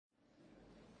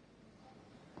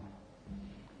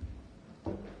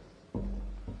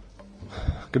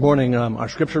Good morning. Our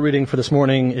scripture reading for this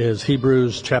morning is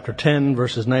Hebrews chapter 10,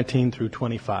 verses 19 through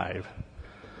 25.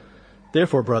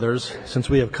 Therefore, brothers, since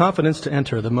we have confidence to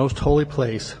enter the most holy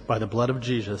place by the blood of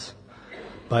Jesus,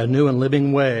 by a new and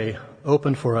living way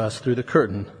opened for us through the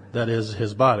curtain, that is,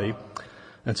 his body,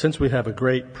 and since we have a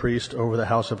great priest over the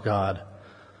house of God,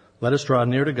 let us draw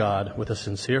near to God with a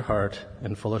sincere heart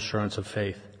and full assurance of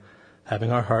faith,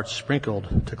 having our hearts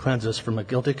sprinkled to cleanse us from a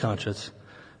guilty conscience,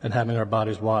 and having our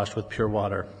bodies washed with pure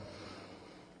water.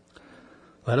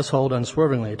 Let us hold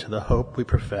unswervingly to the hope we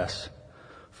profess,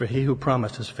 for he who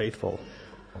promised is faithful.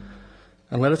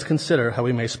 And let us consider how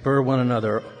we may spur one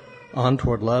another on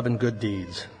toward love and good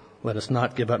deeds. Let us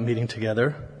not give up meeting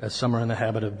together, as some are in the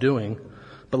habit of doing,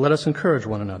 but let us encourage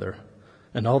one another,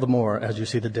 and all the more as you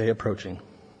see the day approaching.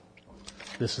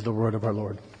 This is the word of our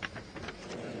Lord.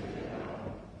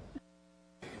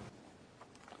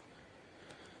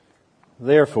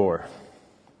 Therefore,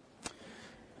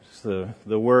 it's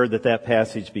the word that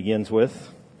passage begins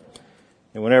with.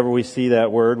 And whenever we see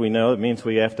that word, we know it means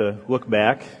we have to look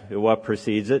back at what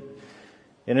precedes it.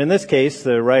 And in this case,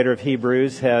 the writer of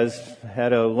Hebrews has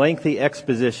had a lengthy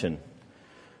exposition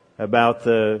about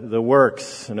the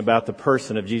works and about the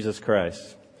person of Jesus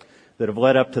Christ that have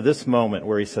led up to this moment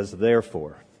where he says,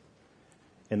 therefore.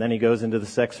 And then he goes into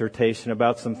this exhortation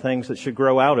about some things that should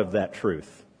grow out of that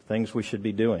truth, things we should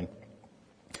be doing.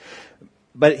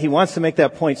 But he wants to make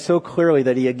that point so clearly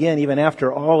that he, again, even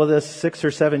after all of this 6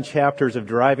 or 7 chapters of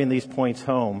driving these points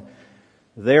home,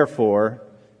 therefore,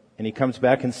 and he comes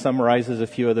back and summarizes a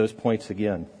few of those points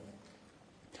again.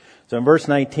 So in verse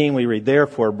 19 we read,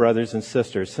 therefore, brothers and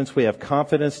sisters, since we have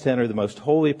confidence to enter the most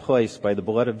holy place by the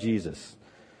blood of Jesus,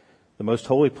 the most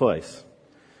holy place.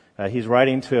 He's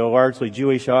writing to a largely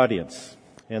Jewish audience,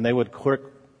 and they would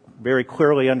very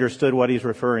clearly understood what he's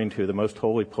referring to, the most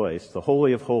holy place, the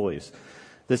Holy of Holies.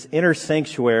 This inner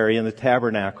sanctuary in the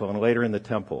tabernacle and later in the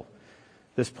temple.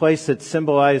 This place that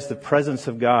symbolized the presence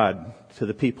of God to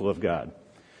the people of God.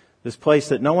 This place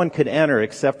that no one could enter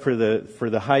except for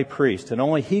the high priest, and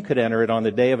only he could enter it on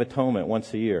the Day of Atonement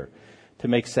once a year to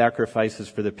make sacrifices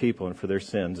for the people and for their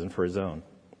sins and for his own.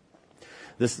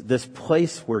 This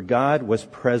place where God was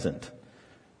present.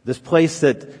 This place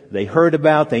that they heard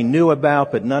about, they knew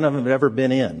about, but none of them had ever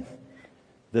been in.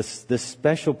 This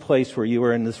special place where you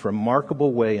are in this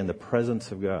remarkable way in the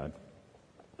presence of God.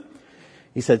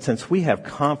 He said, since we have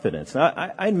confidence. Now,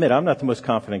 I admit I'm not the most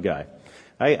confident guy.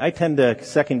 I tend to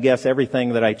second guess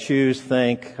everything that I choose,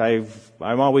 think. I'm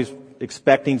always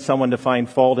expecting someone to find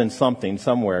fault in something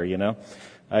somewhere, you know.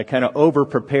 I kind of over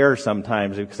prepare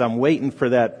sometimes because I'm waiting for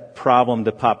that problem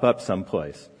to pop up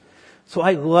someplace. So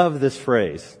I love this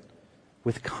phrase,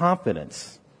 with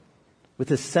confidence, with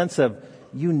a sense of,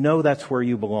 you know that's where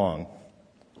you belong.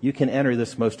 You can enter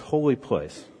this most holy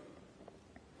place.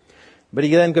 But he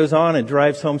then goes on and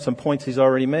drives home some points he's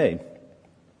already made.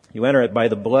 You enter it by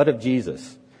the blood of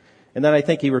Jesus. And then I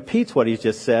think he repeats what he's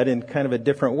just said in kind of a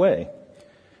different way.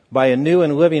 By a new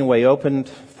and living way opened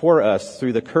for us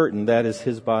through the curtain, that is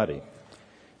his body.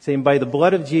 Saying by the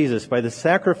blood of Jesus, by the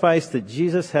sacrifice that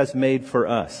Jesus has made for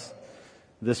us,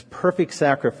 this perfect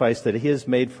sacrifice that he has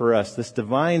made for us, this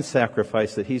divine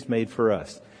sacrifice that he's made for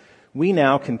us, we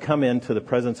now can come into the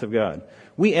presence of God.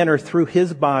 We enter through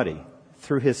his body,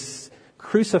 through his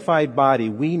crucified body.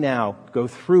 We now go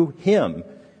through him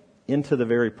into the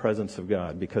very presence of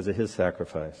God because of his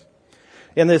sacrifice.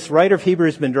 And this writer of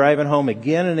Hebrews has been driving home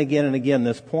again and again and again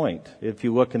this point, if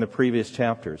you look in the previous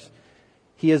chapters.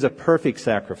 He is a perfect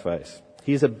sacrifice.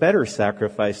 He's a better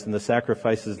sacrifice than the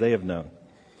sacrifices they have known.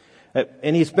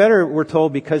 And he's better, we're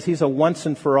told, because he's a once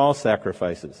and for all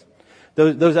sacrifices.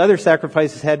 Those other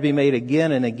sacrifices had to be made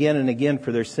again and again and again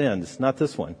for their sins. Not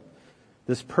this one.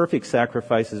 This perfect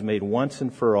sacrifice is made once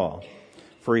and for all,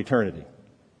 for eternity.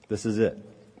 This is it.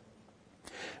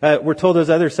 We're told those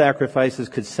other sacrifices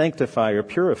could sanctify or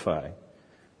purify.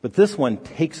 But this one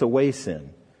takes away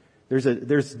sin. There's a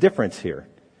difference here.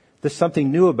 There's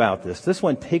something new about this. This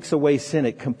one takes away sin.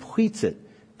 It completes it.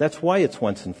 That's why it's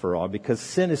once and for all, because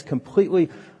sin is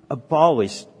completely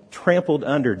abolished, trampled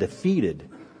under, defeated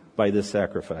by this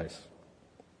sacrifice.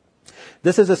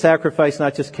 This is a sacrifice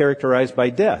not just characterized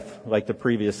by death, like the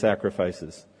previous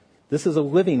sacrifices. This is a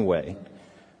living way.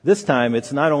 This time,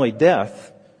 it's not only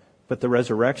death, but the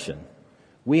resurrection.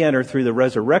 We enter through the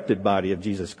resurrected body of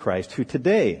Jesus Christ, who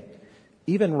today,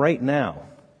 even right now,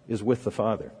 is with the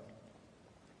Father.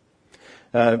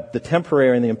 The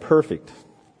temporary and the imperfect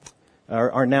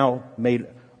are now made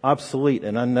obsolete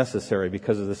and unnecessary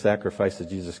because of the sacrifice of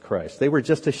Jesus Christ. They were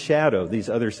just a shadow, these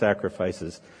other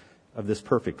sacrifices, of this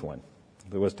perfect one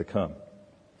that was to come.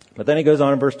 But then he goes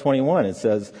on in verse 21. It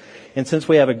says, and since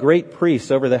we have a great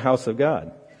priest over the house of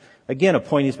God. Again, a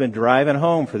point he's been driving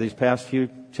home for these past few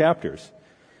chapters.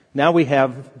 Now we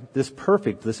have this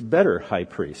perfect, this better high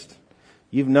priest.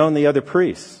 You've known the other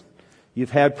priests.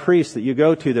 You've had priests that you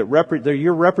go to that they're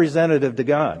your representative to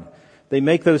God. They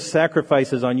make those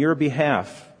sacrifices on your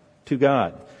behalf to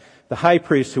God. The high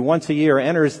priest who once a year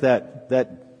enters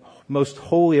that most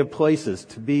holy of places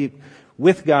to be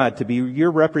with God, to be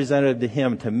your representative to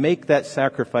Him, to make that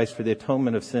sacrifice for the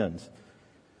atonement of sins.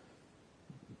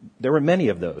 There were many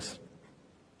of those.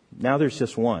 Now there's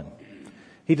just one.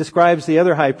 He describes the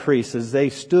other high priests as they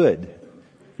stood.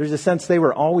 There's a sense they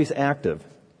were always active.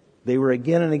 They were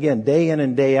again and again, day in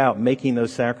and day out, making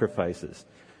those sacrifices.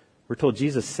 We're told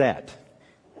Jesus sat.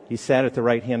 He sat at the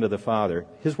right hand of the Father.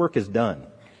 His work is done.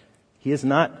 He is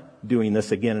not doing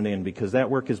this again and again because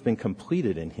that work has been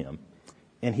completed in Him.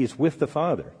 And He's with the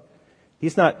Father.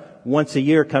 He's not once a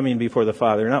year coming before the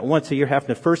Father, not once a year having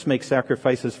to first make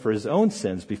sacrifices for His own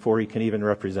sins before He can even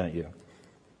represent you.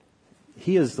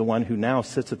 He is the one who now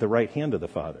sits at the right hand of the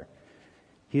Father.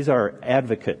 He's our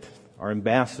advocate, our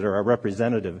ambassador, our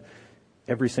representative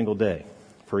every single day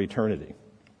for eternity.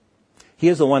 He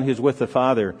is the one who's with the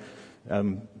Father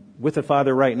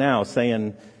right now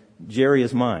saying, Jerry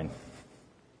is mine.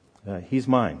 He's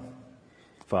mine,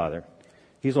 Father.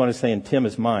 He's the one who's saying, Tim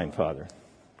is mine, Father.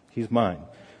 He's mine.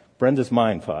 Brenda's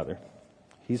mine, Father.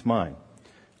 He's mine.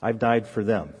 I've died for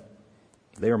them.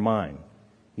 They are mine.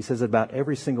 He says about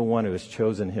every single one who has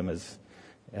chosen Him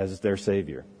as their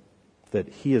Savior, that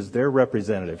He is their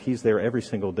representative. He's there every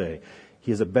single day.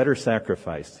 He is a better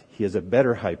sacrifice. He is a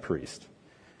better high priest.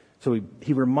 So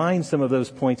he reminds them of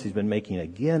those points he's been making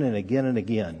again and again and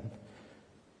again.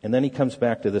 And then he comes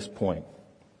back to this point.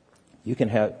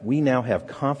 We now have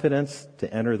confidence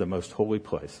to enter the most holy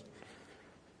place.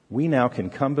 We now can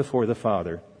come before the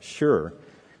Father sure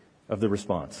of the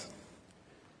response.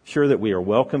 Sure that we are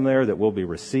welcome there, that we'll be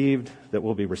received, that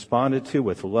we'll be responded to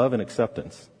with love and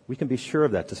acceptance. We can be sure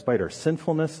of that despite our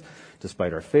sinfulness,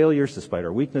 despite our failures, despite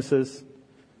our weaknesses.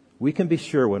 We can be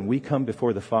sure when we come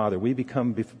before the Father, we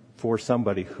become before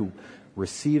somebody who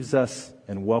receives us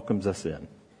and welcomes us in.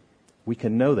 We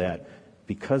can know that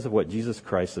because of what Jesus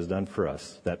Christ has done for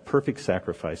us, that perfect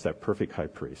sacrifice, that perfect high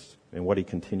priest, and what He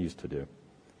continues to do.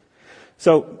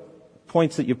 So,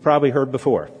 points that you've probably heard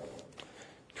before.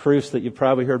 Truths that you've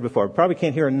probably heard before. Probably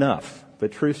can't hear enough,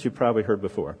 but truths you've probably heard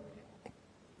before.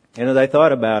 And as I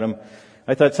thought about them,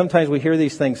 I thought sometimes we hear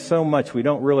these things so much we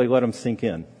don't really let them sink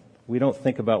in. We don't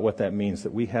think about what that means,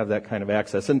 that we have that kind of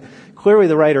access. And clearly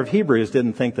the writer of Hebrews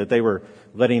didn't think that they were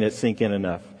letting it sink in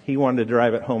enough. He wanted to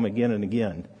drive it home again and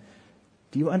again.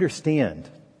 Do you understand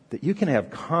that you can have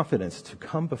confidence to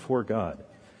come before God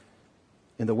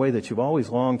in the way that you've always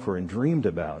longed for and dreamed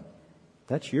about?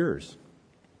 That's yours.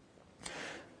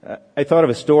 I thought of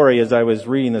a story as I was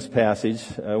reading this passage.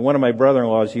 One of my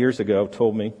brother-in-laws years ago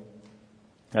told me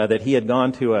that he had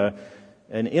gone to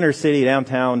an inner city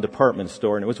downtown department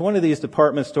store. And it was one of these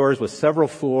department stores with several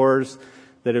floors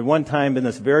that had one time been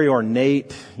this very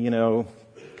ornate,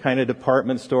 kind of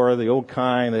department store, the old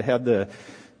kind that had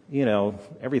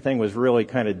everything was really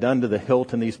kind of done to the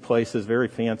hilt in these places, very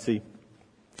fancy.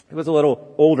 It was a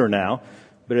little older now,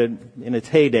 but in its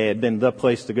heyday, it had been the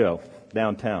place to go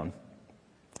downtown.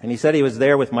 And he said he was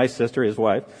there with my sister, his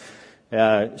wife,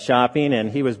 shopping, and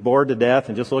he was bored to death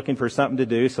and just looking for something to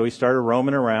do, so he started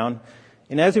roaming around.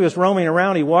 And as he was roaming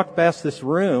around, he walked past this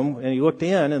room, and he looked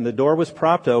in, and the door was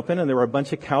propped open, and there were a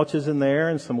bunch of couches in there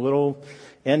and some little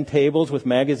end tables with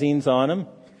magazines on them.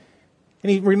 And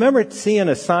he remembered seeing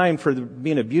a sign for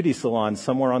being a beauty salon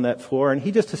somewhere on that floor, and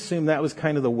he just assumed that was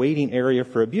kind of the waiting area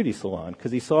for a beauty salon,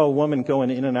 because he saw a woman going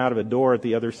in and out of a door at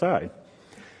the other side.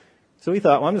 So he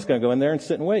thought, well, I'm just going to go in there and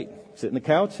sit in the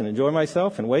couch and enjoy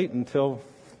myself and wait until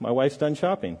my wife's done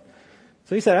shopping.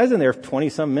 So he said, I was in there for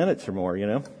 20-some minutes or more,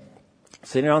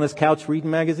 sitting on this couch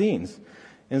reading magazines.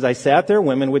 And as I sat there,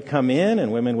 women would come in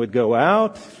and women would go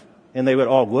out, and they would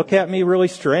all look at me really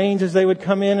strange as they would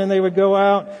come in and they would go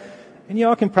out. And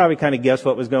y'all can probably kind of guess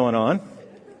what was going on.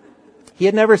 He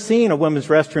had never seen a women's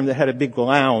restroom that had a big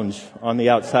lounge on the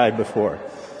outside before.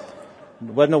 He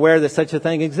wasn't aware that such a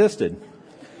thing existed.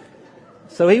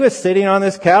 So he was sitting on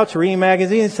this couch reading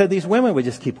magazines and said these women would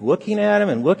just keep looking at him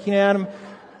and looking at him.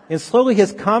 And slowly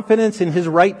his confidence in his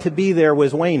right to be there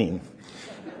was waning.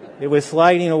 It was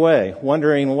sliding away,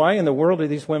 wondering, why in the world are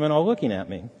these women all looking at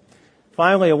me?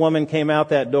 Finally, a woman came out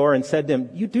that door and said to him,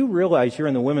 you do realize you're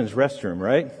in the women's restroom,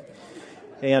 right?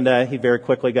 And he very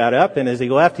quickly got up, and as he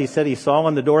left, he said he saw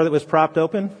on the door that was propped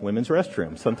open, women's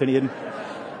restroom, something he had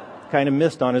kind of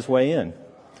missed on his way in.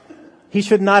 He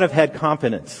should not have had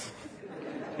confidence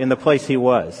in the place he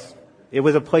was. It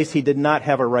was a place he did not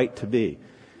have a right to be.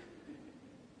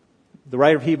 The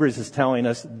writer of Hebrews is telling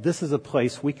us this is a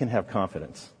place we can have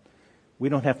confidence. We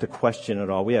don't have to question it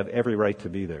all. We have every right to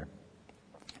be there.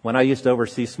 When I used to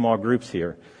oversee small groups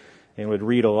here and would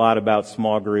read a lot about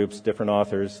small groups, different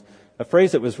authors, a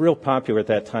phrase that was real popular at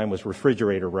that time was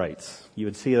refrigerator rights. You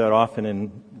would see that often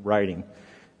in writing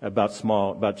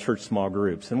about church small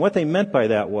groups. And what they meant by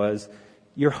that was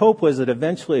your hope was that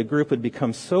eventually a group would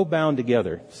become so bound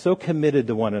together, so committed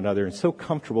to one another, and so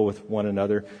comfortable with one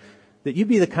another that you'd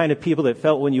be the kind of people that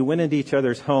felt when you went into each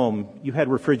other's home, you had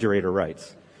refrigerator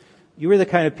rights. You were the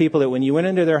kind of people that when you went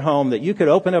into their home, that you could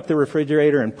open up the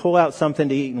refrigerator and pull out something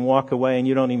to eat and walk away, and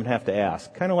you don't even have to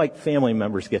ask. Kind of like family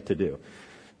members get to do.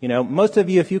 You know, most of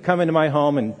you, if you come into my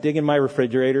home and dig in my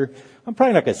refrigerator, I'm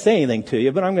probably not going to say anything to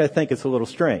you, but I'm going to think it's a little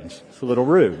strange. It's a little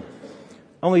rude.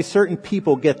 Only certain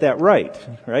people get that right,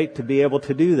 to be able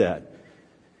to do that.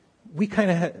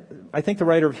 I think the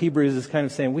writer of Hebrews is kind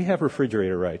of saying we have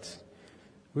refrigerator rights.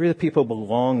 We're the people who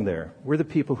belong there. We're the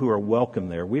people who are welcome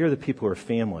there. We are the people who are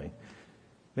family.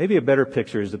 Maybe a better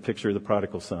picture is the picture of the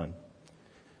prodigal son.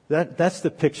 That's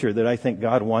the picture that I think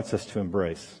God wants us to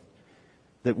embrace.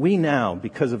 That we now,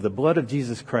 because of the blood of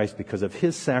Jesus Christ, because of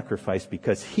His sacrifice,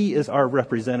 because He is our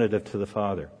representative to the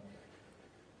Father,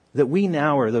 that we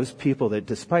now are those people that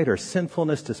despite our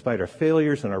sinfulness, despite our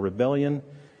failures and our rebellion,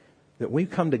 that we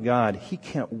come to God, He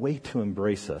can't wait to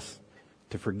embrace us,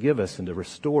 to forgive us and to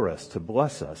restore us, to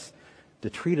bless us, to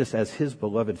treat us as His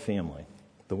beloved family,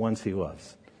 the ones He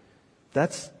loves.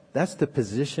 That's the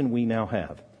position we now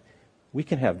have. We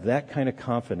can have that kind of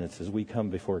confidence as we come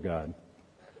before God.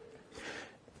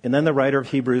 And then the writer of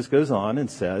Hebrews goes on and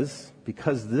says,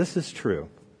 because this is true,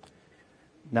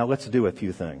 now let's do a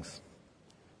few things.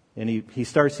 And he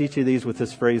starts each of these with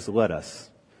this phrase, let us.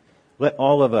 Let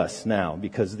all of us now,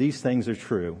 because these things are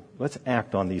true, let's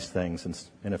act on these things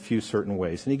in a few certain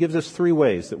ways. And he gives us 3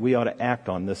 ways that we ought to act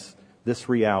on this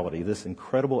reality, this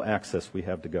incredible access we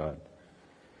have to God.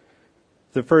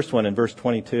 The first one in verse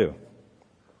 22.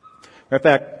 In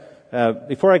fact,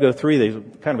 before I go through these,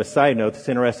 kind of a side note that's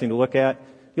interesting to look at,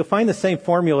 you'll find the same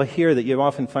formula here that you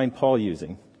often find Paul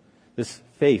using. This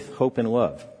faith, hope, and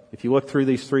love. If you look through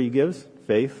these 3 he gives,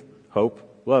 faith,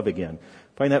 hope, love again.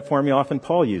 Find that formula often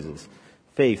Paul uses.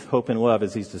 Faith, hope, and love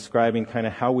as he's describing kind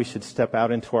of how we should step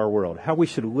out into our world, how we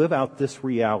should live out this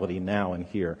reality now and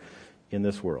here in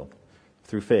this world.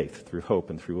 Through faith, through hope,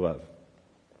 and through love.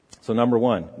 So number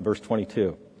 1, verse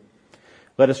 22.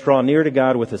 Let us draw near to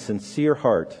God with a sincere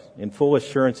heart, in full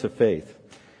assurance of faith,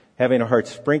 having our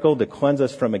hearts sprinkled to cleanse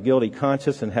us from a guilty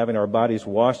conscience and having our bodies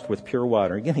washed with pure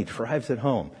water. Again, he drives it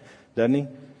home, doesn't he?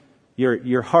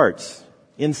 Your hearts,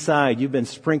 inside, you've been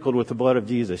sprinkled with the blood of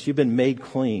Jesus. You've been made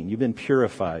clean. You've been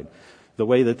purified. The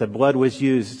way that the blood was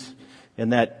used in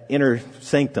that inner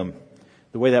sanctum,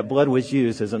 the way that blood was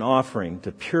used as an offering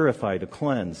to purify, to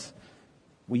cleanse.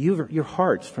 Well, your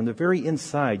hearts, from the very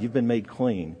inside, you've been made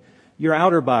clean. Your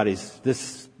outer bodies,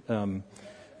 this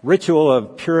ritual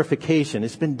of purification,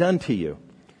 it's been done to you.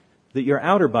 That your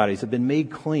outer bodies have been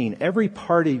made clean. Every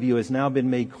part of you has now been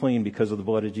made clean because of the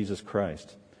blood of Jesus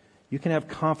Christ. You can have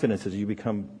confidence as you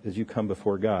come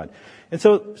before God. And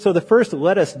so the first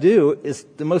let us do is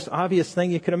the most obvious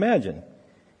thing you can imagine.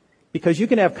 Because you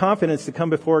can have confidence to come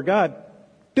before God.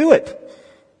 Do it.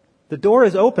 The door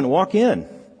is open. Walk in.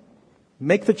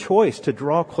 Make the choice to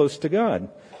draw close to God.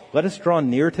 Let us draw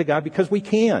near to God because we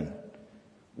can.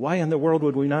 Why in the world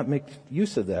would we not make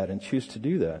use of that and choose to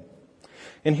do that?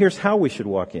 And here's how we should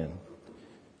walk in.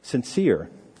 Sincere.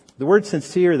 The word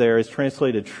sincere there is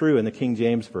translated true in the King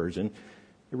James Version.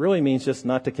 It really means just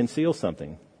not to conceal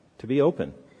something, to be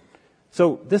open.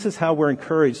 So this is how we're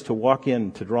encouraged to walk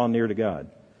in, to draw near to God.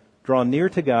 Draw near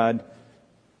to God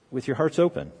with your hearts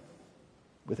open,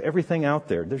 with everything out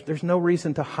there. There's no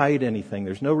reason to hide anything.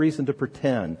 There's no reason to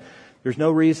pretend. There's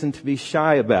no reason to be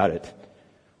shy about it.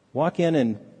 Walk in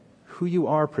and who you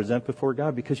are, present before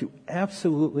God, because you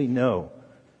absolutely know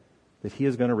that He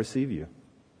is going to receive you,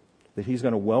 that He's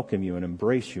going to welcome you and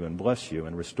embrace you and bless you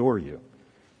and restore you.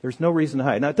 There's no reason to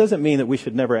hide. Now, it doesn't mean that we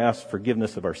should never ask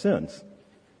forgiveness of our sins,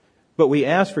 but we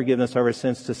ask forgiveness of our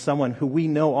sins to someone who we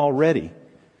know already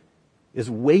is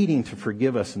waiting to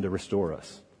forgive us and to restore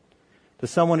us. To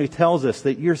someone who tells us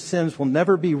that your sins will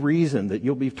never be reason that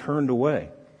you'll be turned away.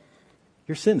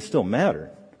 Your sins still matter,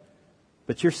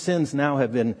 but your sins now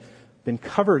have been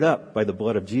covered up by the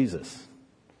blood of Jesus.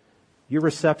 Your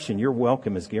reception, your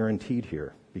welcome is guaranteed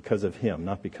here because of Him,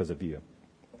 not because of you.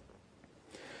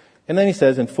 And then he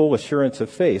says, in full assurance of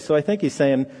faith. So I think he's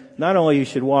saying not only you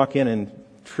should walk in and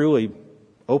truly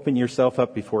open yourself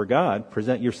up before God,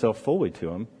 present yourself fully to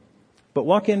Him, but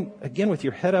walk in again with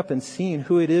your head up and seeing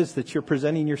who it is that you're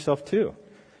presenting yourself to.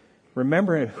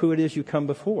 Remembering who it is you come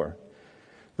before.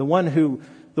 The one who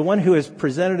has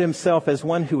presented himself as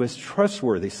one who is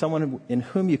trustworthy, someone in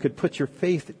whom you could put your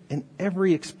faith in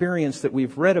every experience that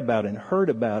we've read about and heard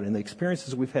about and the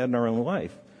experiences we've had in our own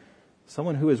life.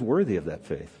 Someone who is worthy of that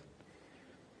faith.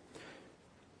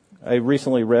 I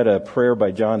recently read a prayer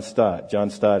by John Stott. John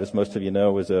Stott, as most of you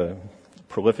know, was a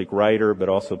prolific writer, but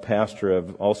also pastor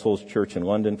of All Souls Church in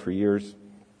London for years.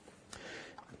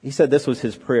 He said this was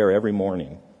his prayer every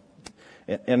morning.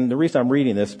 And the reason I'm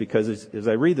reading this, because as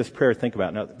I read this prayer, think about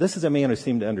it. Now, this is a man who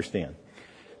seemed to understand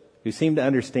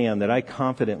that I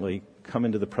confidently come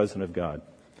into the presence of God,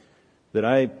 that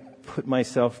I put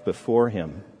myself before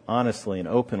Him honestly and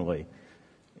openly,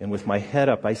 and with my head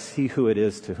up, I see who it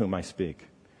is to whom I speak.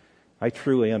 I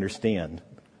truly understand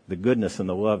the goodness and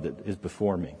the love that is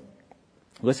before me.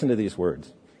 Listen to these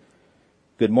words.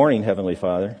 Good morning, Heavenly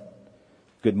Father.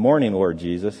 Good morning, Lord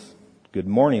Jesus. Good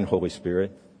morning, Holy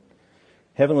Spirit.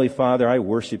 Heavenly Father, I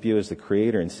worship you as the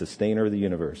creator and sustainer of the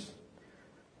universe.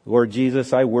 Lord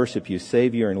Jesus, I worship you,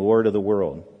 Savior and Lord of the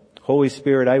world. Holy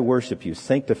Spirit, I worship you,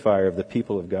 sanctifier of the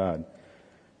people of God.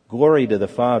 Glory to the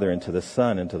Father and to the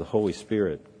Son and to the Holy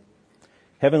Spirit.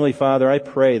 Heavenly Father, I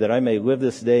pray that I may live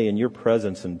this day in your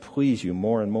presence and please you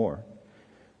more and more.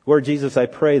 Lord Jesus, I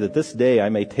pray that this day I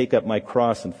may take up my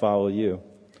cross and follow you.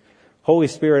 Holy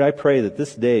Spirit, I pray that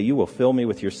this day you will fill me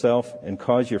with yourself and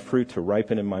cause your fruit to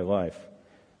ripen in my life.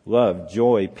 Love,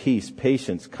 joy, peace,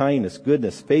 patience, kindness,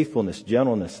 goodness, faithfulness,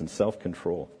 gentleness, and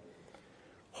self-control.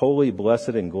 Holy, blessed,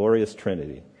 and glorious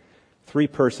Trinity, three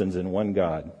persons in one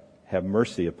God, have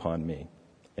mercy upon me.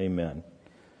 Amen.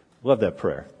 Love that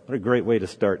prayer. What a great way to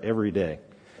start every day.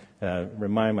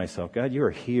 Remind myself, God, you are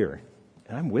here,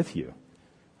 and I'm with you.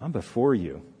 I'm before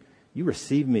you. You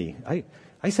receive me.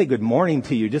 I say good morning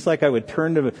to you, just like I would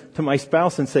turn to my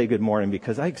spouse and say good morning,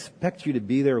 because I expect you to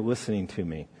be there listening to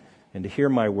me and to hear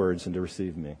my words and to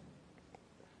receive me.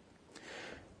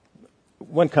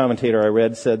 One commentator I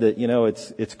read said that,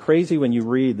 it's crazy when you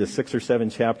read the 6 or 7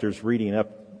 chapters leading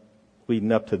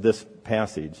up to this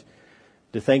passage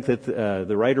to think that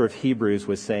the writer of Hebrews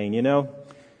was saying,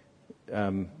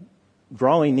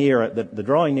 drawing near, the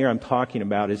drawing near I'm talking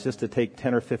about is just to take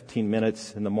 10 or 15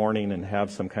 minutes in the morning and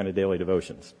have some kind of daily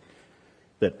devotions.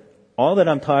 That all that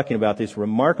I'm talking about, this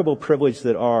remarkable privilege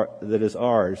that is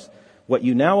ours, what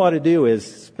you now ought to do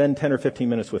is spend 10 or 15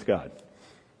 minutes with God.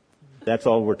 That's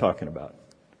all we're talking about.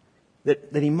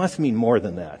 That he must mean more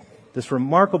than that. This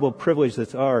remarkable privilege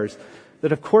that's ours,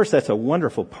 that of course that's a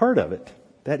wonderful part of it.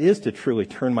 That is to truly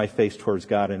turn my face towards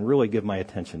God and really give my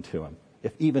attention to Him,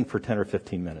 if even for 10 or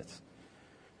 15 minutes.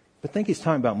 But I think he's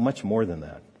talking about much more than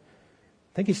that.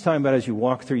 I think he's talking about as you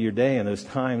walk through your day and those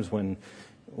times when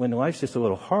life's just a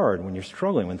little hard, when you're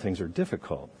struggling, when things are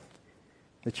difficult,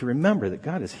 that you remember that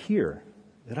God is here,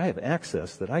 that I have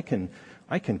access, that I can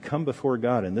come before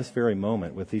God in this very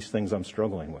moment with these things I'm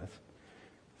struggling with.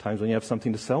 Times when you have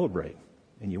something to celebrate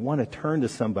and you want to turn to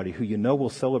somebody who you know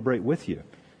will celebrate with you.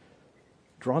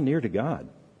 Draw near to God.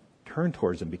 Turn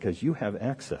towards Him because you have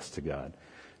access to God.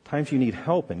 Times you need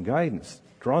help and guidance.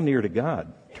 Draw near to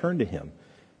God. Turn to Him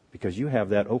because you have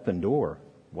that open door.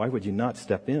 Why would you not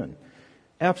step in?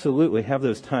 Absolutely have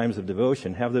those times of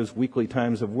devotion. Have those weekly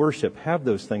times of worship. Have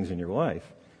those things in your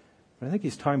life. But I think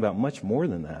he's talking about much more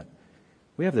than that.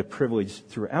 We have the privilege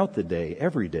throughout the day,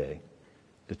 every day,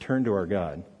 to turn to our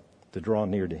God, to draw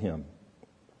near to Him.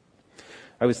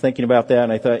 I was thinking about that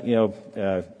and I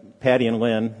thought, Patty and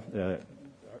Lynn,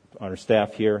 on our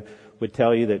staff here, would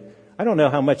tell you that I don't know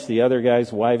how much the other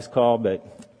guys' wives call, but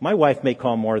my wife may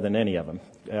call more than any of them.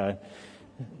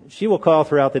 She will call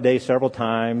throughout the day several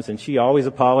times, and she always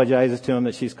apologizes to them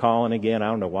that she's calling again. I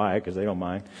don't know why, because they don't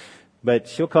mind. But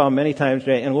she'll call many times a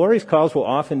day, and Lori's calls will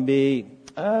often be,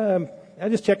 I'm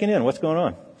just checking in. What's going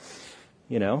on?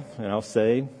 And I'll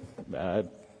say,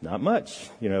 not much,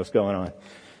 what's going on.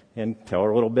 And tell her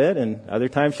a little bit, and other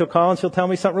times she'll call and she'll tell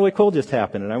me something really cool just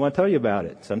happened, and I want to tell you about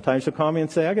it. Sometimes she'll call me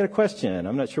and say, I got a question.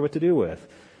 I'm not sure what to do with.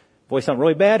 Boy, something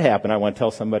really bad happened. I want to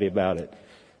tell somebody about it.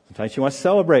 Sometimes she wants to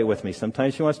celebrate with me.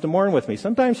 Sometimes she wants to mourn with me.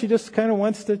 Sometimes she just kind of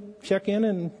wants to check in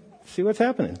and see what's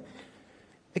happening.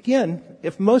 Again,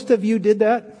 if most of you did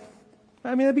that,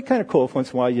 that'd be kind of cool if once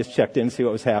in a while you just checked in and see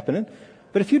what was happening.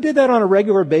 But if you did that on a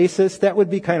regular basis, that would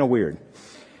be kind of weird.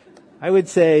 I would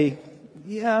say,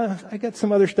 yeah, I got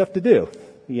some other stuff to do,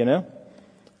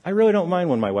 I really don't mind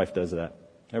when my wife does that.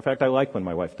 In fact, I like when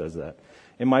my wife does that.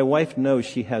 And my wife knows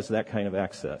she has that kind of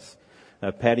access.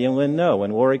 Patty and Lynn know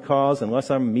when Lori calls, unless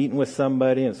I'm meeting with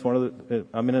somebody and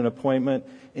I'm in an appointment.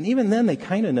 And even then they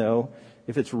kind of know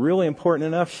if it's really important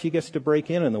enough, she gets to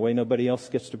break in the way nobody else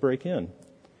gets to break in.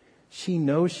 She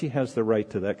knows she has the right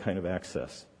to that kind of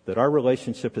access, that our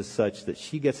relationship is such that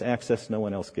she gets access no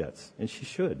one else gets, and she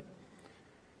should.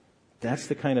 That's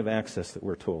the kind of access that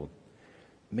we're told.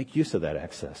 Make use of that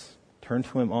access. Turn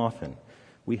to him often.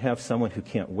 We have someone who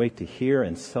can't wait to hear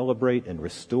and celebrate and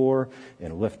restore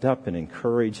and lift up and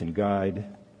encourage and guide.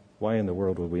 Why in the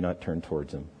world would we not turn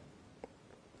towards him?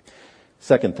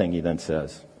 Second thing he then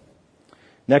says.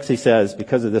 Next he says,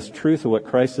 because of this truth of what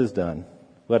Christ has done,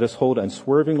 let us hold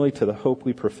unswervingly to the hope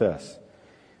we profess.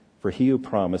 For he who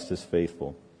promised is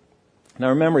faithful. Now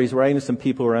remember, he's writing to some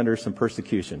people who are under some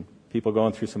persecution, people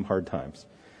going through some hard times.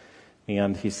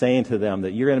 And he's saying to them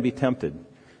that you're going to be tempted.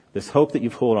 This hope that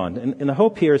you've held on. And the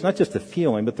hope here is not just a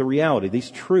feeling, but the reality.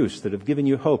 These truths that have given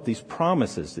you hope, these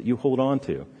promises that you hold on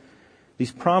to.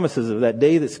 These promises of that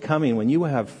day that's coming when you will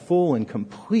have full and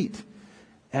complete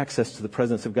access to the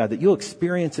presence of God, that you'll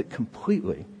experience it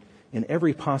completely in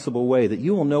every possible way, that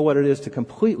you will know what it is to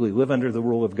completely live under the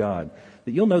rule of God,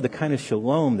 that you'll know the kind of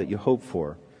shalom that you hope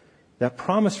for. That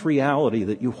promised reality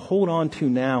that you hold on to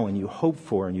now and you hope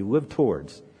for and you live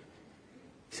towards.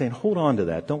 He's saying, hold on to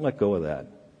that. Don't let go of that.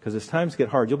 Because as times get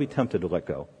hard, you'll be tempted to let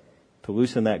go, to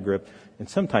loosen that grip, and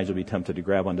sometimes you'll be tempted to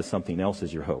grab onto something else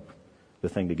as your hope, the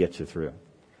thing to get you through. And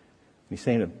he's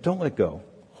saying, don't let go.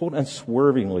 Hold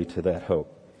unswervingly to that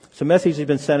hope. It's a message he's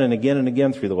been sending again and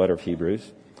again through the letter of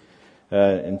Hebrews.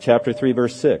 In chapter 3,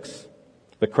 verse 6,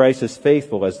 but Christ is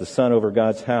faithful as the Son over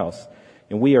God's house,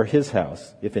 and we are his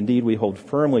house, if indeed we hold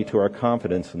firmly to our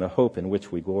confidence in the hope in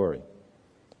which we glory.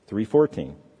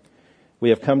 3:14. We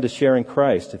have come to share in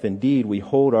Christ if indeed we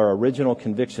hold our original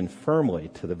conviction firmly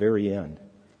to the very end.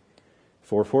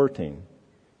 4:14.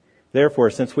 Therefore,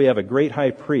 since we have a great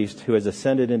high priest who has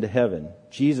ascended into heaven,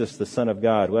 Jesus, the Son of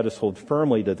God, let us hold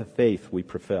firmly to the faith we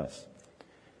profess.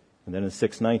 And then in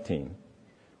 6:19,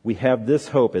 we have this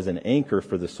hope as an anchor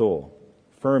for the soul,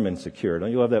 firm and secure.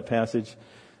 Don't you love that passage?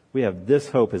 We have this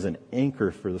hope as an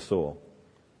anchor for the soul,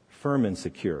 firm and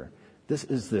secure. This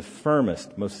is the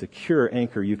firmest, most secure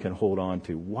anchor you can hold on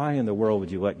to. Why in the world would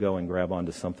you let go and grab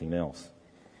onto something else?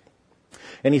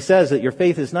 And he says that your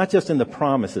faith is not just in the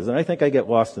promises, and I think I get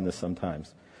lost in this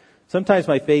sometimes. Sometimes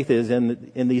my faith is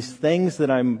in these things that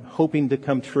I'm hoping to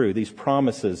come true, these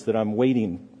promises that I'm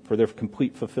waiting for their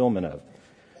complete fulfillment of.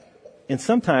 And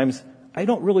sometimes I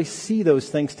don't really see those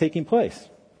things taking place.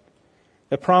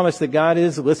 A promise that God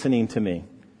is listening to me.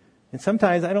 And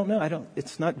sometimes I don't know.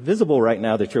 It's not visible right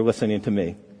now that you're listening to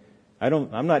me.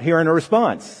 I'm not hearing a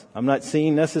response. I'm not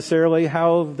seeing necessarily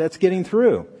how that's getting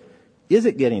through. Is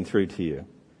it getting through to you?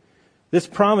 This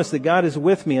promise that God is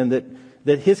with me and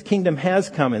that his kingdom has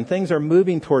come and things are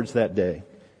moving towards that day.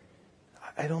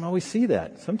 I don't always see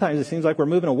that. Sometimes it seems like we're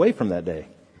moving away from that day.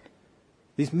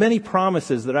 These many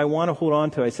promises that I want to hold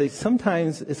on to, I say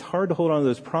sometimes it's hard to hold on to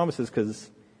those promises because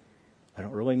I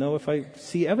don't really know if I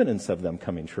see evidence of them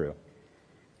coming true.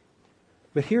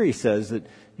 But here he says that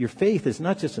your faith is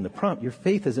not just in the promise, your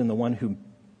faith is in the one who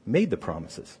made the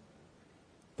promises.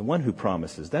 The one who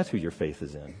promises, that's who your faith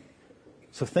is in.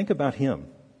 So think about him.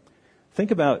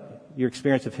 Think about your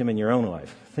experience of him in your own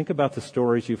life. Think about the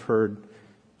stories you've heard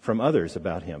from others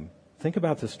about him. Think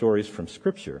about the stories from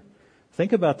Scripture.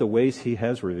 Think about the ways he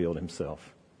has revealed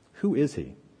himself. Who is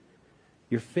he?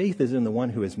 Your faith is in the one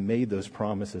who has made those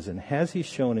promises. And has he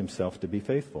shown himself to be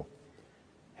faithful?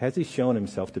 Has he shown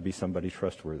himself to be somebody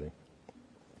trustworthy?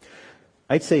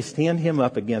 I'd say stand him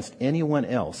up against anyone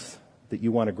else that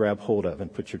you want to grab hold of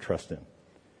and put your trust in.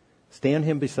 Stand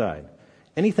him beside.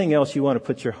 Anything else you want to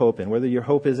put your hope in, whether your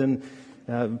hope is in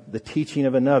the teaching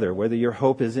of another, whether your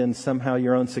hope is in somehow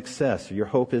your own success, or your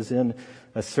hope is in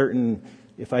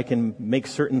if I can make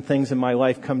certain things in my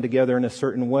life come together in a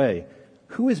certain way.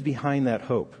 Who is behind that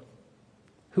hope?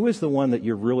 Who is the one that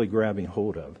you're really grabbing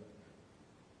hold of?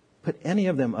 Put any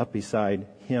of them up beside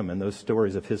him and those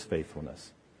stories of his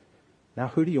faithfulness. Now,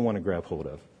 who do you want to grab hold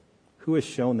of? Who has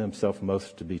shown themselves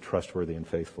most to be trustworthy and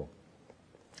faithful?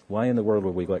 Why in the world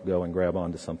would we let go and grab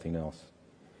on to something else?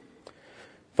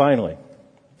 Finally,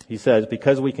 he says,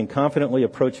 because we can confidently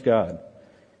approach God,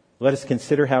 let us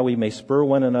consider how we may spur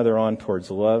one another on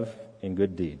towards love and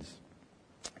good deeds.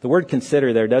 The word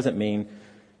consider there doesn't mean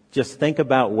just think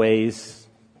about ways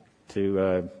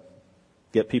to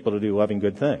get people to do loving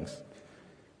good things.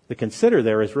 The consider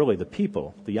there is really the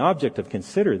people. The object of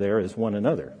consider there is one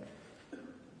another.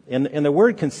 And the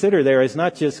word consider there is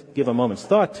not just give a moment's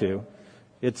thought to.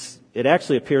 It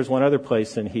actually appears one other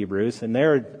place in Hebrews, and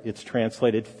there it's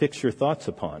translated fix your thoughts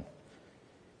upon.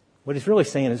 What he's really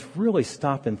saying is really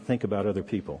stop and think about other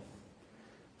people.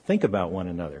 Think about one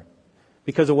another.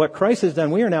 Because of what Christ has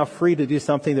done, we are now free to do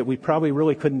something that we probably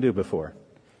really couldn't do before.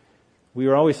 We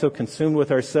were always so consumed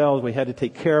with ourselves. We had to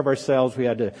take care of ourselves. We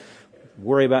had to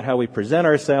worry about how we present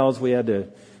ourselves. We had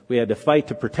to fight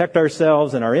to protect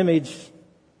ourselves and our image.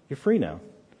 You're free now.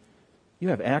 You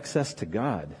have access to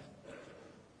God.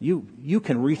 You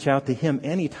can reach out to Him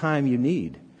anytime you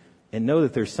need and know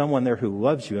that there's someone there who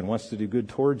loves you and wants to do good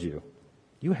towards you.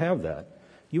 You have that.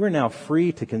 You are now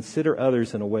free to consider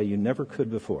others in a way you never could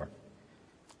before.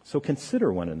 So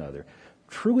consider one another.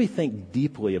 Truly think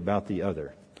deeply about the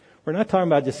other. We're not talking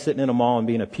about just sitting in a mall and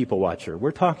being a people watcher.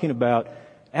 We're talking about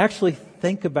actually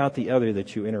think about the other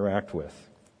that you interact with.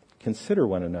 Consider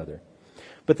one another.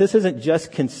 But this isn't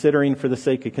just considering for the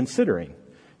sake of considering,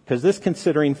 because this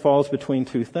considering falls between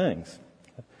two things.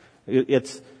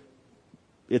 It's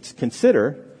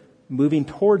consider moving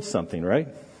towards something, right?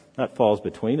 Not falls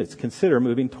between, it's consider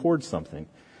moving towards something.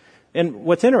 And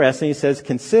what's interesting, he says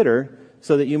consider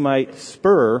so that you might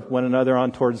spur one another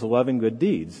on towards love and good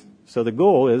deeds. So the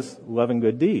goal is love and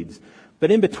good deeds.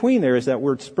 But in between there is that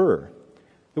word spur.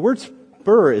 The word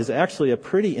spur is actually a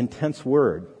pretty intense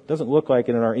word. It doesn't look like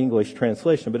it in our English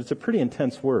translation, but it's a pretty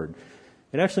intense word.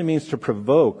 It actually means to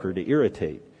provoke or to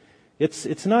irritate.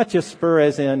 It's not just spur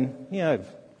as in,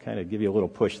 kind of give you a little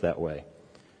push that way.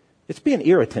 It's be an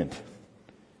irritant.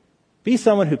 Be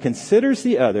someone who considers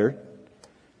the other.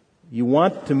 You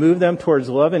want to move them towards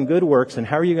love and good works, and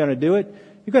how are you going to do it?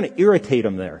 You're going to irritate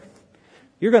them there.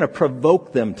 You're going to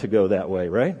provoke them to go that way,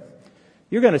 right?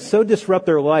 You're going to so disrupt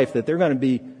their life that they're going to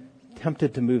be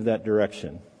tempted to move that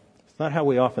direction. It's not how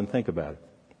we often think about it.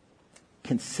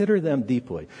 Consider them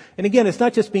deeply. And again, it's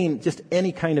not just being just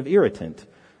any kind of irritant.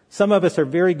 Some of us are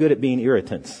very good at being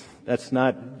irritants. That's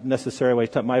not necessarily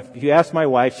if you ask my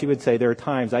wife, she would say there are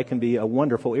times I can be a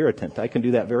wonderful irritant. I can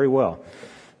do that very well.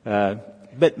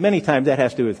 But many times that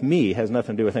has to do with me, has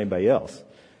nothing to do with anybody else.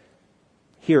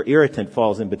 Here, irritant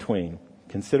falls in between.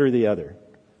 Consider the other.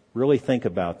 Really think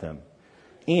about them.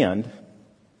 And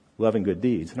love and good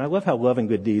deeds. And I love how love and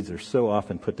good deeds are so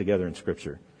often put together in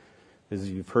Scripture. As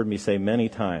you've heard me say many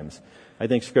times, I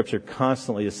think Scripture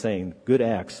constantly is saying good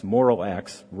acts, moral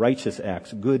acts, righteous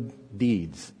acts, good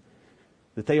deeds,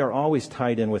 that they are always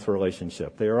tied in with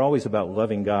relationship. They are always about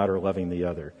loving God or loving the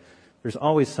other. There's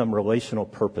always some relational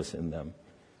purpose in them.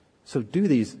 So do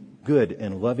these good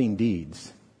and loving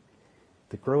deeds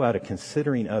that grow out of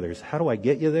considering others. How do I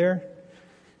get you there?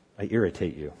 I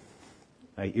irritate you.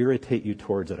 I irritate you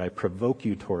towards it. I provoke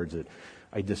you towards it.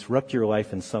 I disrupt your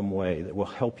life in some way that will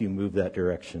help you move that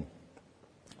direction.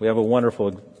 We have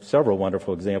several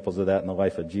wonderful examples of that in the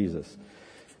life of Jesus.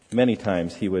 Many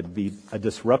times he would be a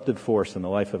disruptive force in the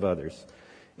life of others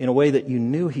in a way that you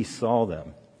knew he saw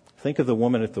them. Think of the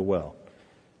woman at the well.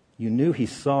 You knew he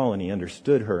saw and he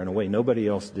understood her in a way nobody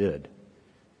else did.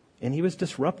 And he was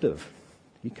disruptive.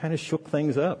 He kind of shook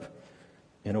things up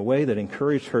in a way that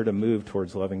encouraged her to move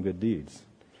towards loving good deeds.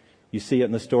 You see it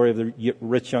in the story of the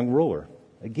rich young ruler.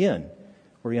 Again,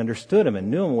 where he understood him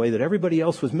and knew him in a way that everybody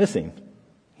else was missing.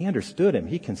 He understood him.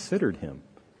 He considered him.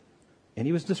 And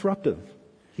he was disruptive.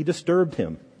 He disturbed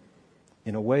him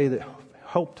in a way that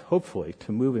helped, hopefully,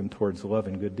 to move him towards love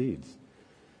and good deeds.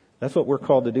 That's what we're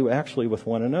called to do actually with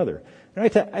one another. And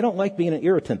I don't like being an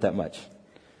irritant that much.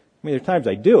 I mean, there are times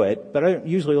I do it, but I don't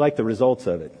usually like the results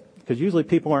of it. Because usually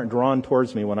people aren't drawn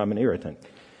towards me when I'm an irritant.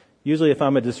 Usually if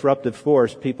I'm a disruptive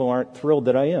force, people aren't thrilled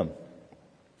that I am.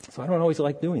 So I don't always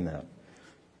like doing that.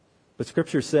 But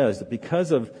Scripture says that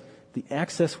because of the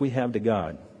access we have to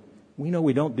God, we know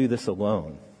we don't do this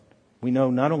alone. We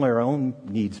know not only our own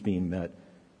needs being met,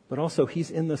 but also He's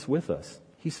in this with us.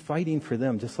 He's fighting for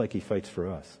them just like He fights for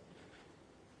us.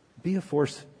 Be a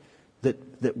force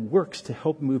that works to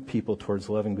help move people towards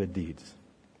love and good deeds.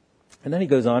 And then he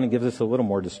goes on and gives us a little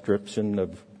more description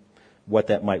of what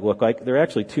that might look like. There are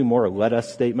actually two more let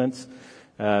us statements.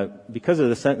 Because of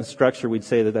the sentence structure, we'd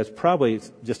say that that's probably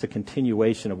just a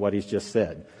continuation of what he's just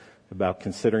said about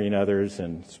considering others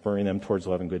and spurring them towards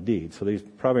love and good deeds. So these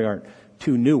probably aren't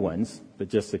two new ones, but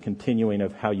just a continuing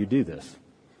of how you do this.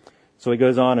 So he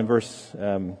goes on in verse,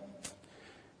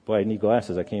 I need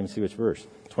glasses. I can't even see which verse.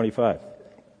 25.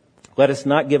 Let us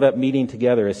not give up meeting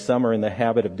together as some are in the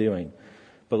habit of doing,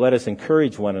 but let us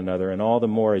encourage one another, and all the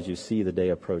more as you see the day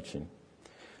approaching.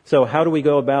 So how do we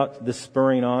go about this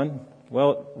spurring on?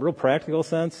 Well, real practical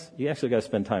sense, you actually got to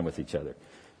spend time with each other.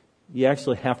 You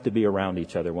actually have to be around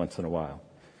each other once in a while.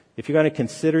 If you're going to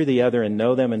consider the other and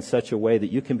know them in such a way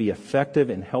that you can be effective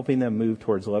in helping them move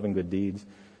towards love and good deeds,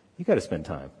 you got to spend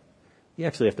time. You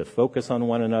actually have to focus on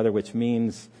one another, which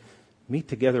means meet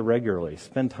together regularly,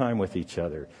 spend time with each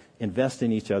other, invest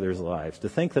in each other's lives. To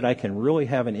think that I can really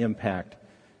have an impact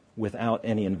without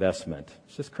any investment,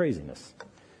 it's just craziness.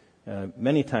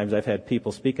 Many times I've had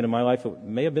people speak into my life that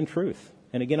may have been truth.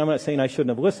 And again, I'm not saying I shouldn't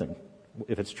have listened.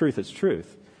 If it's truth, it's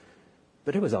truth.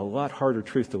 But it was a lot harder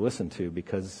truth to listen to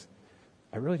because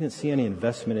I really didn't see any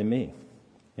investment in me,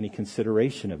 any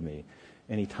consideration of me,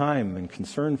 any time and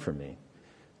concern for me.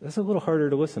 That's a little harder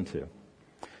to listen to.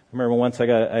 I remember once I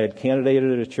had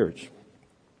candidated at a church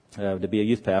to be a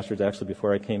youth pastor. It was actually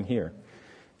before I came here.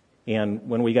 And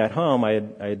when we got home, I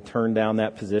had turned down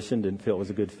that position, didn't feel it was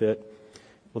a good fit.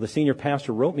 Well, the senior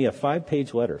pastor wrote me a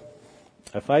 5-page letter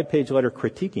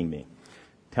critiquing me,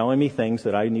 telling me things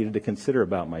that I needed to consider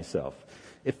about myself.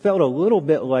 It felt a little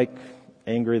bit like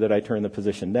anger that I turned the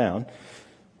position down.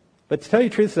 But to tell you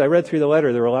the truth, as I read through the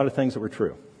letter, there were a lot of things that were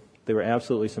true. There were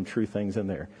absolutely some true things in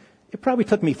there. It probably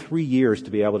took me 3 years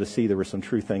to be able to see there were some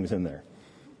true things in there.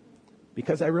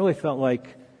 Because I really felt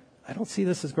like, I don't see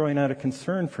this as growing out of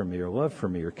concern for me or love for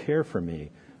me or care for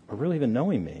me or really even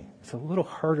knowing me. It's a little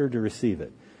harder to receive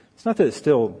it. It's not that it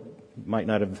still might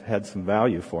not have had some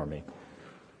value for me.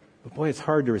 But boy, it's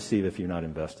hard to receive if you're not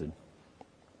invested.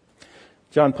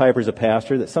 John Piper's a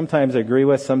pastor that sometimes I agree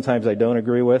with, sometimes I don't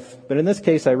agree with. But in this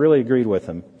case, I really agreed with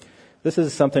him. This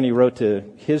is something he wrote to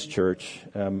his church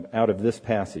out of this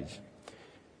passage.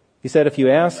 He said, if you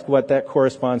ask what that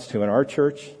corresponds to in our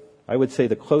church, I would say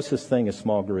the closest thing is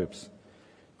small groups,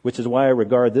 which is why I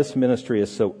regard this ministry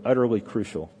as so utterly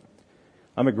crucial.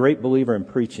 I'm a great believer in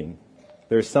preaching.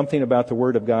 There's something about the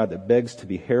Word of God that begs to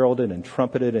be heralded and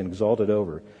trumpeted and exalted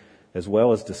over, as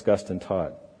well as discussed and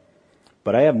taught.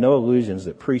 But I have no illusions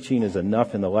that preaching is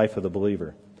enough in the life of the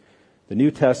believer. The New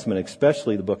Testament,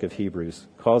 especially the book of Hebrews,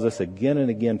 calls us again and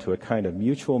again to a kind of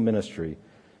mutual ministry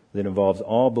that involves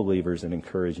all believers in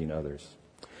encouraging others.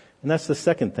 And that's the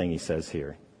second thing he says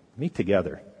here. Meet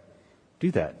together. Do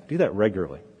that. Do that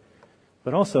regularly.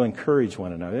 But also encourage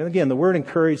one another. And again, the word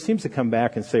encourage seems to come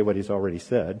back and say what he's already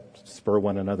said, spur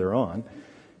one another on.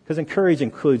 Because encourage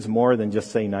includes more than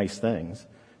just say nice things.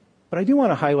 But I do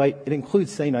want to highlight it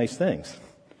includes say nice things.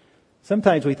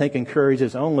 Sometimes we think encourage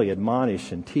is only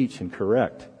admonish and teach and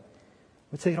correct. I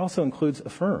would say it also includes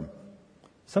affirm.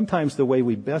 Sometimes the way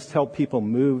we best help people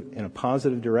move in a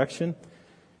positive direction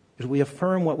is we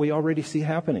affirm what we already see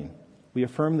happening. We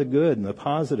affirm the good and the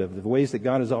positive, the ways that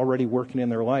God is already working in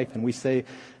their life, and we say,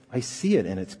 I see it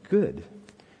and it's good.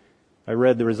 I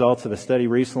read the results of a study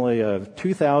recently of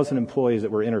 2,000 employees that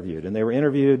were interviewed, and they were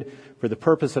interviewed for the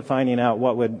purpose of finding out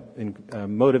what would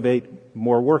motivate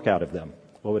more work out of them,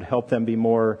 what would help them be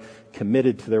more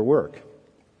committed to their work.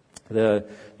 The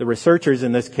researchers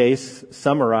in this case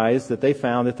summarized that they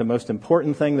found that the most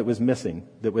important thing that was missing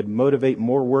that would motivate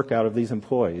more work out of these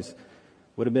employees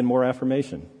would have been more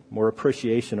affirmation, more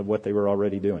appreciation of what they were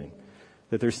already doing.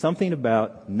 That there's something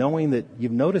about knowing that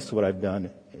you've noticed what I've done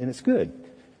and it's good,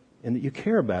 and that you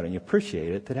care about it and you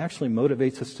appreciate it, that actually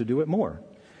motivates us to do it more.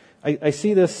 I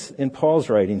see this in Paul's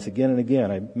writings again and again.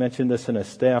 I mentioned this in a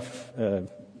staff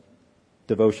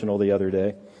devotional the other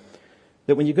day.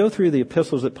 That when you go through the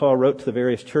epistles that Paul wrote to the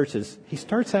various churches, he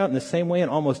starts out in the same way in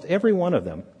almost every one of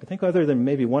them. I think other than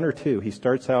maybe one or two, he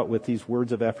starts out with these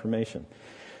words of affirmation.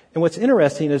 And what's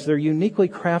interesting is they're uniquely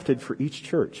crafted for each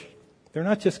church. They're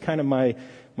not just kind of my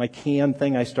canned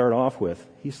thing I start off with.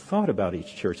 He's thought about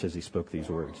each church as he spoke these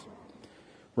words.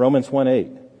 Romans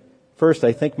 1:8. First,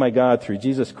 I thank my God through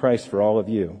Jesus Christ for all of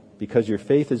you, because your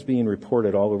faith is being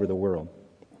reported all over the world.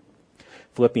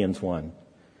 Philippians 1.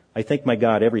 I thank my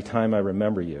God every time I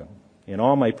remember you. In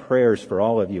all my prayers for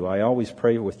all of you, I always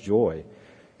pray with joy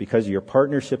because of your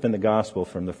partnership in the gospel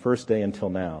from the first day until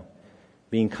now,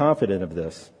 being confident of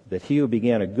this, that he who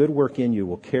began a good work in you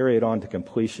will carry it on to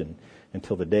completion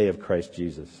until the day of Christ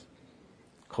Jesus.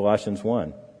 Colossians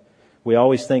 1. We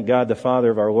always thank God the Father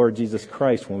of our Lord Jesus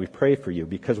Christ when we pray for you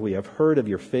because we have heard of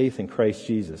your faith in Christ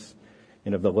Jesus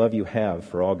and of the love you have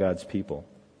for all God's people.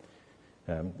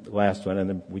 Last one, and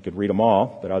then we could read them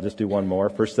all, but I'll just do one more.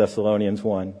 1 Thessalonians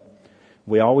 1.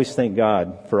 We always thank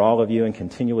God for all of you and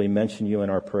continually mention you in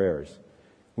our prayers.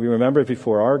 We remember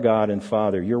before our God and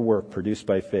Father your work produced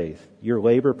by faith, your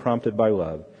labor prompted by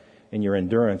love, and your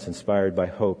endurance inspired by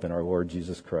hope in our Lord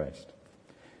Jesus Christ.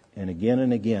 And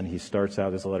again, he starts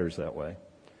out his letters that way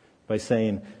by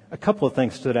saying a couple of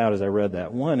things stood out as I read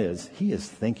that. One is he is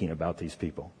thinking about these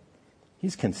people.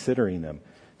 He's considering them.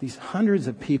 These hundreds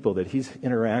of people that he's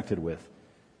interacted with,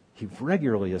 he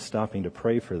regularly is stopping to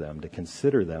pray for them, to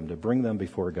consider them, to bring them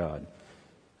before God.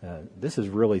 This is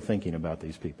really thinking about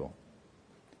these people.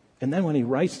 And then when he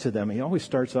writes to them, he always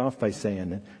starts off by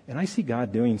saying, and I see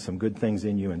God doing some good things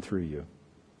in you and through you.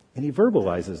 And he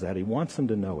verbalizes that. He wants them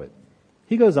to know it.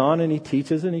 He goes on and he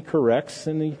teaches and he corrects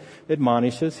and he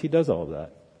admonishes. He does all of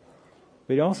that.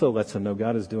 But he also lets them know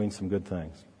God is doing some good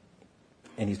things.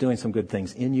 And he's doing some good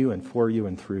things in you and for you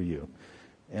and through you.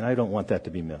 And I don't want that to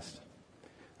be missed.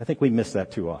 I think we miss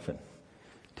that too often.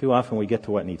 Too often we get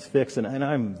to what needs fixed, and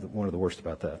I'm one of the worst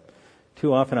about that.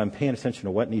 Too often I'm paying attention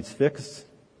to what needs fixed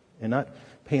and not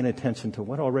paying attention to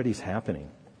what already is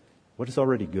happening, what is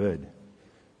already good.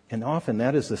 And often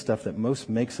that is the stuff that most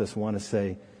makes us want to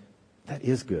say, that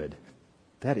is good.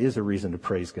 That is a reason to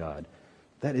praise God.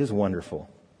 That is wonderful.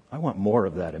 I want more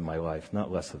of that in my life,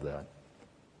 not less of that.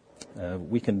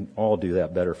 We can all do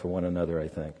that better for one another, I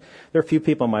think. There are a few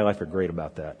people in my life who are great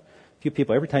about that. A few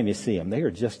people, every time you see them, they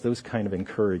are just those kind of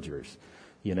encouragers,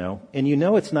 you know. And you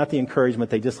know it's not the encouragement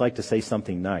they just like to say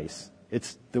something nice.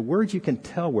 It's the words you can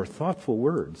tell were thoughtful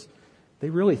words. They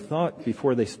really thought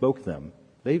before they spoke them.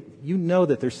 You know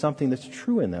that there's something that's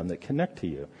true in them that connect to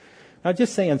you. Not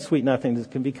just saying sweet nothings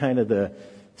can be kind of the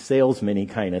salesman-y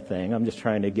kind of thing. I'm just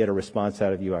trying to get a response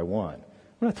out of you I want.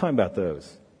 I'm not talking about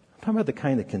those. I'm talking about the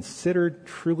kind that considered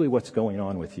truly what's going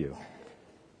on with you.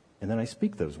 And then I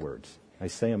speak those words. I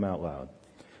say them out loud.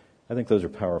 I think those are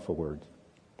powerful words.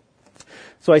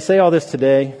 So I say all this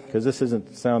today because this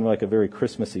doesn't sound like a very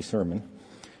Christmassy sermon.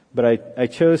 But I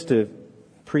chose to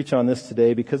preach on this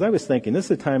today because I was thinking this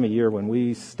is a time of year when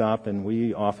we stop and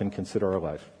we often consider our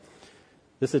life.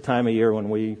 This is a time of year when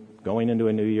we, going into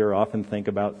a new year, often think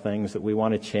about things that we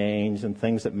want to change and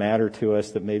things that matter to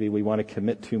us that maybe we want to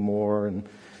commit to more. And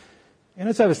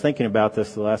as I was thinking about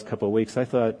this the last couple of weeks, I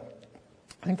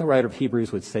think the writer of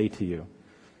Hebrews would say to you,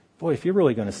 boy, if you're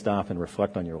really going to stop and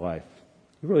reflect on your life,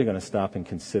 you're really going to stop and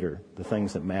consider the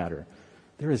things that matter,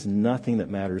 there is nothing that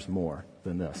matters more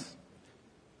than this.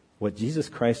 What Jesus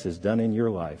Christ has done in your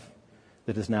life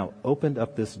that has now opened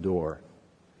up this door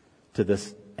to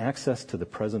this access to the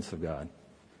presence of God.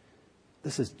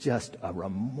 This is just a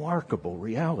remarkable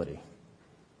reality.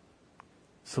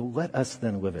 So let us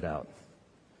then live it out.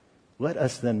 Let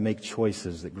us then make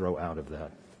choices that grow out of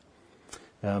that.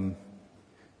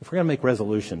 If we're going to make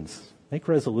resolutions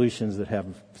that have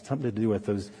something to do with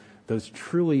those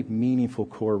truly meaningful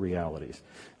core realities.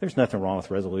 There's nothing wrong with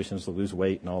resolutions to lose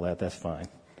weight and all that. That's fine.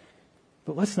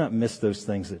 But let's not miss those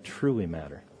things that truly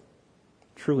matter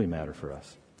for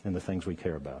us and the things we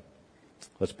care about.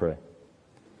 Let's pray.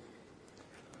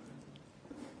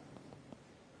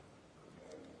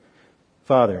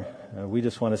 Father, we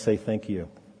just want to say thank you.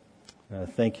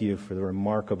 Thank you for the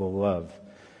remarkable love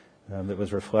that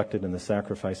was reflected in the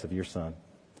sacrifice of your Son.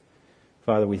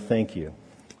 Father, we thank you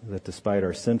that despite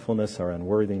our sinfulness, our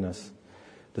unworthiness,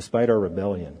 despite our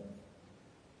rebellion,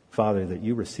 Father, that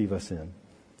you receive us in,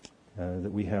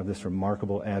 that we have this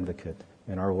remarkable advocate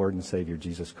in our Lord and Savior,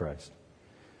 Jesus Christ.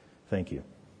 Thank you.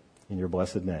 In your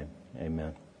blessed name,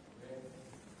 amen.